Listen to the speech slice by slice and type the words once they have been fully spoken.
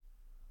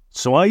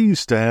So I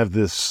used to have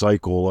this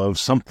cycle of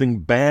something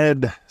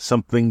bad,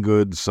 something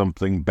good,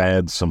 something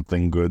bad,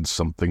 something good,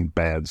 something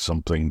bad,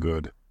 something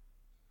good.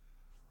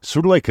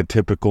 Sort of like a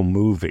typical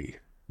movie.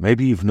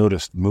 Maybe you've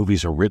noticed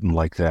movies are written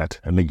like that,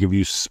 and they give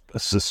you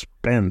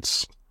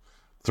suspense,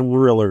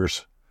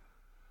 thrillers.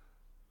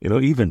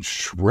 Even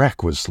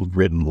Shrek was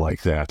written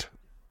like that.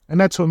 And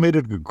that's what made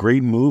it a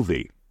great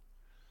movie.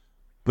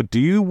 But do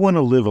you want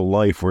to live a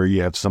life where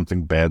you have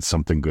something bad,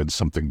 something good,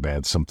 something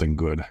bad, something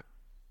good?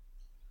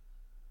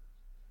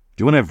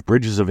 Do you want to have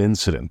bridges of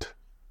incident?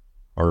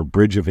 Or a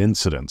bridge of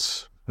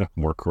incidents,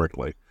 more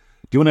correctly.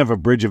 Do you want to have a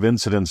bridge of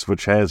incidents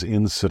which has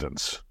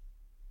incidents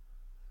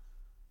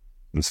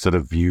instead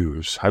of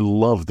views? I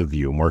love The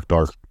View. Mark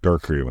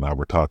Darkery and I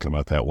were talking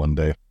about that one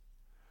day.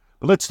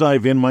 But let's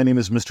dive in. My name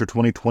is Mr.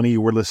 2020.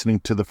 You are listening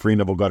to the Free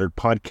Neville Goddard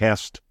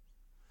podcast.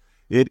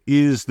 It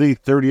is the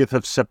 30th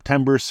of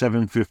September,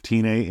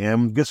 7:15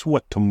 a.m. Guess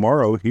what?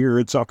 Tomorrow here,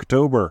 it's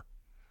October.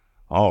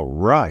 All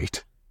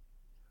right.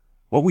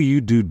 What will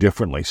you do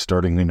differently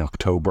starting in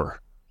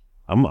October?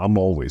 I'm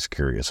always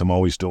curious. I'm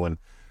always doing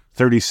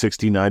 30,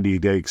 60,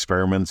 90-day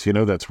experiments.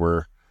 That's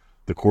where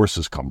the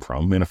courses come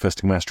from.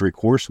 Manifesting Mastery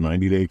course,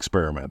 90-day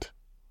experiment.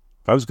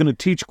 If I was going to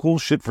teach cool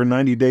shit for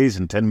 90 days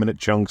in 10-minute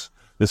chunks,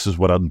 this is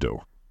what I'd do.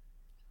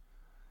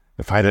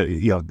 If I had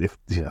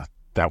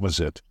that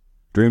was it.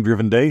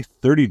 Dream-driven day,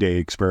 30-day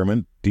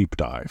experiment, deep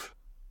dive.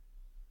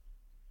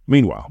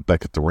 Meanwhile,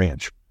 back at the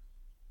ranch.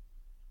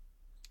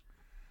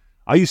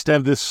 I used to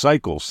have this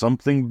cycle,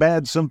 something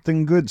bad,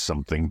 something good,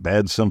 something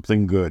bad,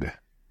 something good.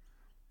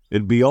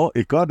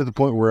 It got to the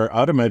point where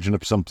I'd imagine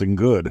up something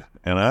good,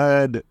 and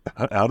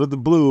out of the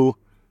blue,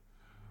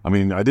 I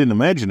didn't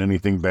imagine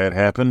anything bad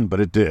happen,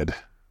 but it did,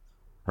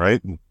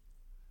 right?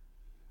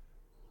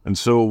 And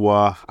so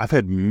I've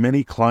had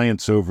many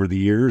clients over the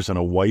years and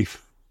a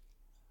wife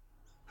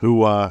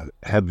who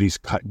had this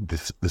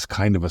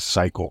kind of a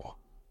cycle,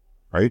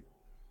 right?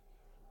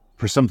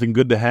 For something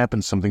good to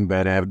happen, something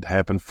bad had to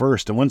happen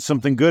first. And when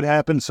something good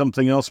happened,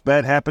 something else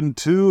bad happened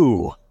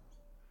too.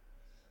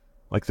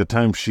 Like the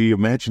time she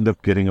imagined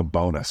up getting a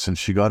bonus, and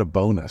she got a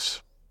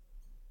bonus.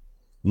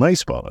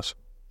 Nice bonus.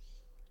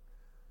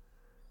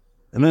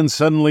 And then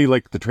suddenly,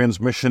 like the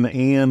transmission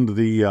and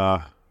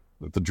the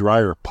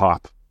dryer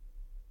pop.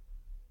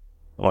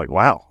 I'm like,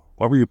 wow,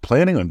 what were you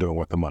planning on doing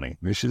with the money?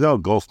 And she's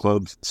out golf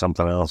clubs,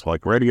 something else. We're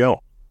like,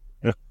 radio.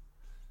 Yeah.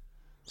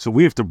 So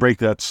we have to break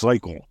that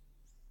cycle.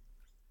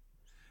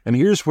 And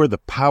here's where the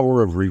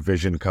power of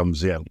revision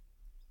comes in.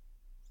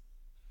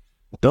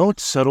 Don't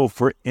settle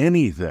for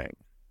anything.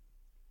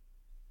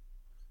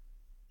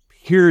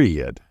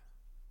 Period.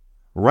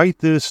 Write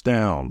this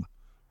down.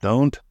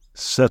 Don't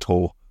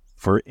settle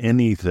for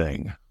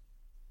anything.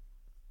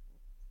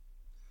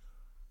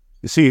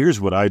 You see, here's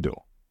what I do.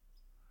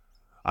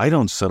 I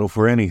don't settle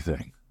for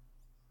anything.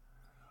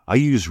 I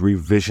use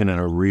revision in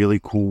a really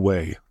cool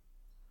way.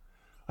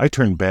 I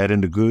turn bad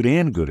into good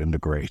and good into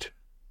great.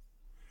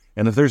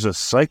 And if there's a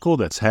cycle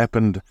that's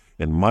happened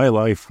in my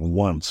life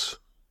once,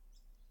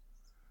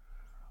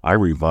 I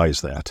revise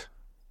that.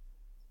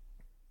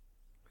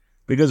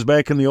 Because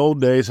back in the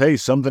old days, hey,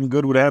 something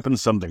good would happen,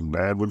 something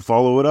bad would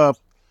follow it up.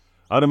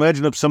 I'd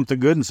imagine up something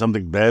good and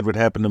something bad would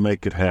happen to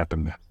make it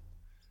happen.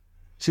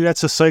 See,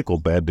 that's a cycle.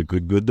 Bad to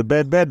good, good to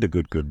bad, bad to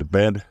good, good to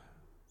bad.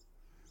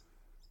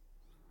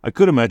 I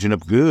could imagine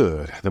up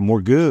good, then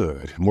more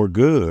good, more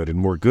good, and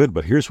more good.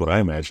 But here's what I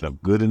imagine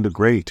up. Good into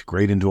great,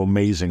 great into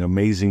amazing,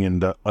 amazing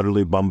into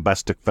utterly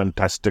bombastic,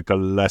 fantastic,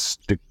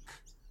 elastic.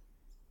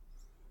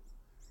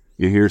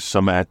 You hear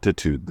some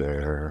attitude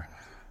there.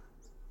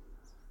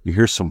 You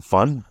hear some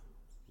fun?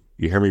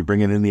 You hear me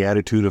bringing in the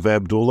attitude of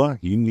Abdullah?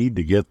 You need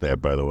to get that,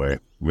 by the way.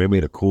 We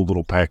made a cool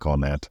little pack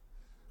on that.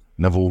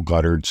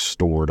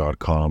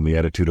 NevilleGoddardStore.com, the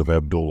attitude of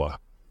Abdullah.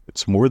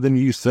 It's more than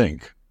you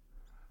think.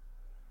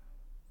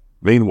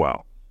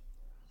 Meanwhile,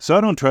 so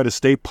I don't try to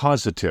stay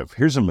positive.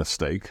 Here's a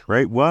mistake,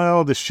 right?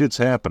 While this shit's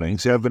happening,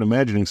 see, I've been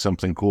imagining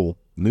something cool.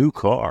 New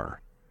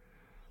car.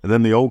 And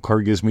then the old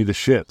car gives me the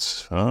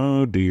shits.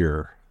 Oh,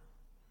 dear.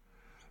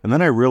 And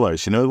then I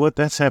realized, you know what?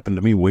 That's happened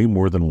to me way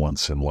more than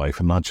once in life,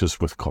 and not just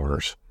with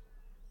cars.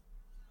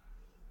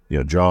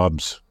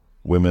 Jobs,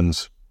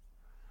 women's,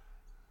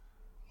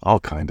 all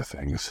kind of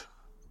things.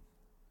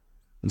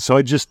 And so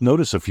I just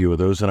notice a few of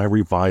those and I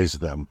revise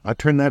them. I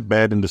turn that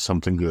bad into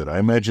something good. I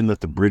imagine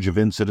that the bridge of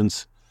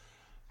incidents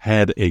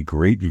had a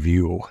great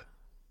view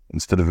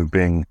instead of it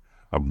being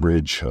a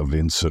bridge of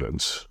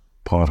incidents,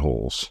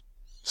 potholes,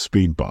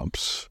 speed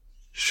bumps,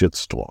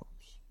 shitstorms.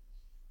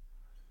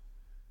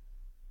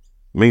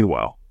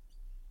 Meanwhile,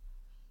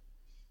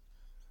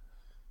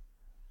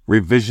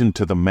 revision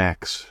to the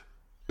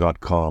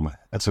max.com.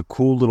 That's a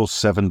cool little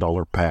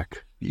 $7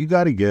 pack. You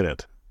got to get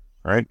it,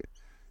 right?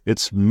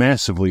 It's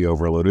massively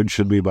overloaded,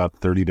 should be about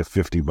 $30 to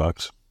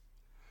 $50,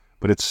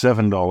 but it's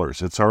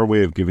 $7. It's our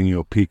way of giving you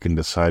a peek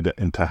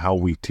into how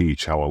we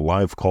teach, how a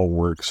live call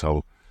works,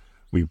 how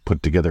we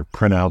put together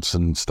printouts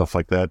and stuff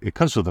like that. It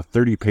comes with a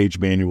 30-page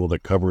manual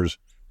that covers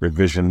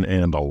revision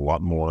and a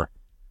lot more.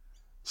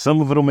 Some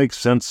of it will make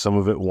sense, some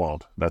of it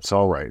won't. That's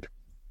all right.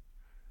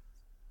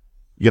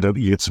 You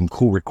get some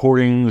cool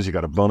recordings. You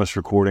got a bonus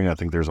recording. I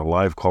think there's a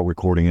live call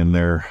recording in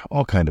there.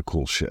 All kind of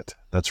cool shit.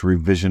 That's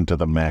revision to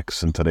the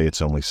max, and today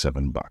it's only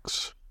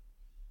 $7.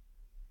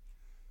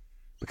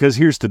 Because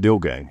here's the deal,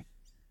 gang.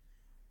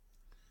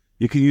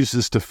 You can use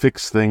this to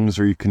fix things,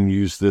 or you can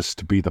use this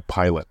to be the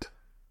pilot.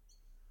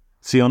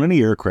 See, on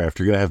any aircraft,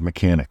 you're going to have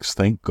mechanics.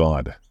 Thank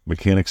God.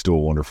 Mechanics do a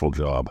wonderful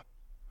job.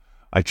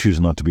 I choose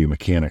not to be a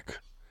mechanic.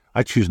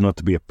 I choose not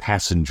to be a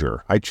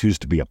passenger. I choose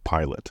to be a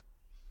pilot.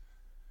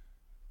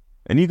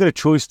 And you got a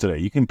choice today.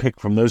 You can pick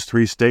from those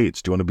 3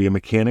 states. Do you want to be a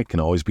mechanic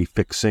and always be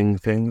fixing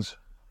things?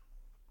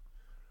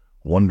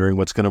 Wondering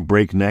what's going to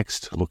break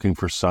next? Looking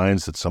for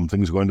signs that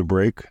something's going to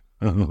break?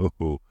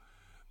 Oh,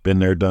 been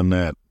there, done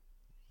that.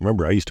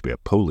 Remember, I used to be a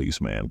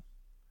policeman.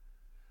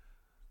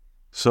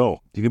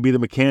 So, you can be the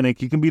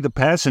mechanic. You can be the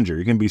passenger.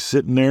 You can be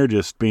sitting there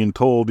just being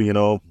told,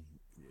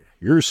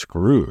 you're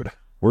screwed.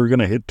 We're going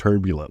to hit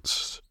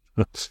turbulence.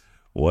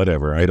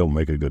 Whatever. I don't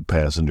make a good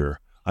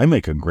passenger. I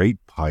make a great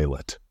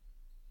pilot.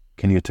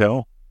 Can you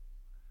tell?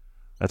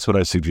 That's what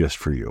I suggest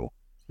for you.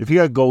 If you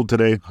got gold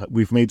today,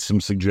 we've made some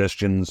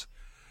suggestions.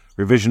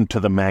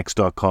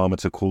 RevisionToTheMax.com.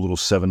 It's a cool little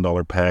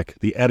 $7 pack.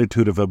 The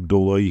Attitude of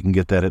Abdullah. You can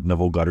get that at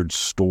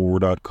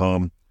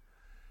NevilleGoddardStore.com.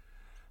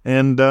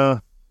 And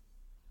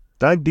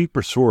dive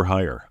deeper, soar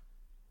higher.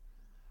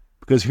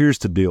 Because here's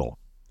the deal.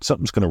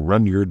 Something's going to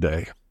run your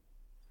day.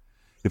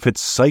 If it's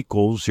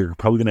cycles, you're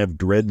probably going to have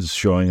dreads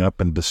showing up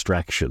and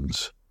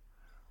distractions.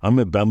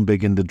 I'm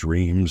big into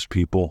dreams,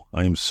 people.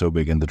 I am so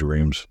big into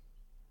dreams.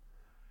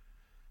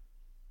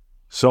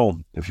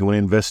 So, if you want to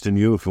invest in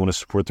you, if you want to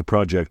support the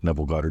project,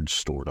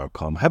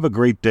 NevilleGoddardStore.com. Have a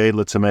great day.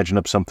 Let's imagine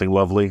up something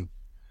lovely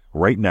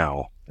right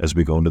now as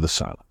we go into the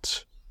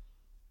silence.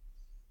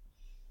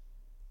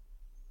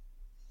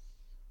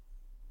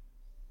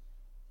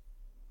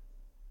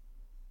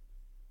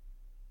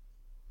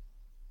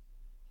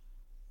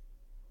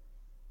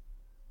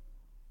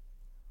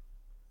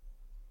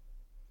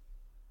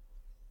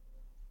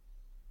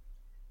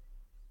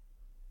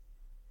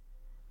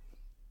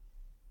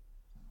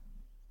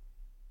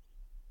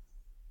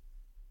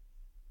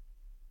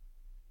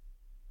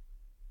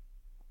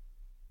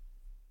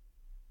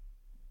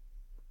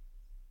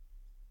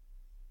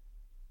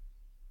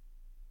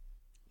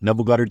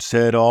 Neville Goddard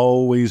said,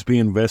 always be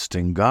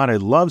investing. God, I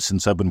love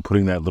since I've been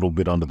putting that little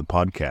bit onto the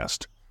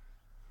podcast.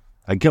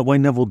 I get why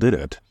Neville did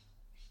it.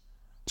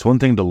 It's one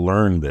thing to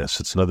learn this.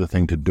 It's another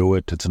thing to do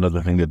it. It's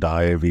another thing to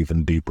dive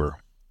even deeper.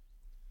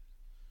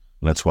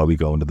 And that's why we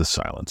go into the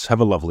silence. Have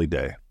a lovely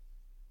day.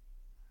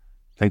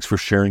 Thanks for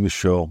sharing the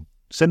show.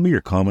 Send me your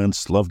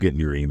comments. Love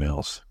getting your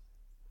emails.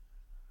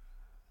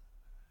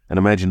 And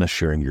imagine us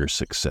sharing your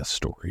success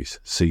stories.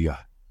 See ya.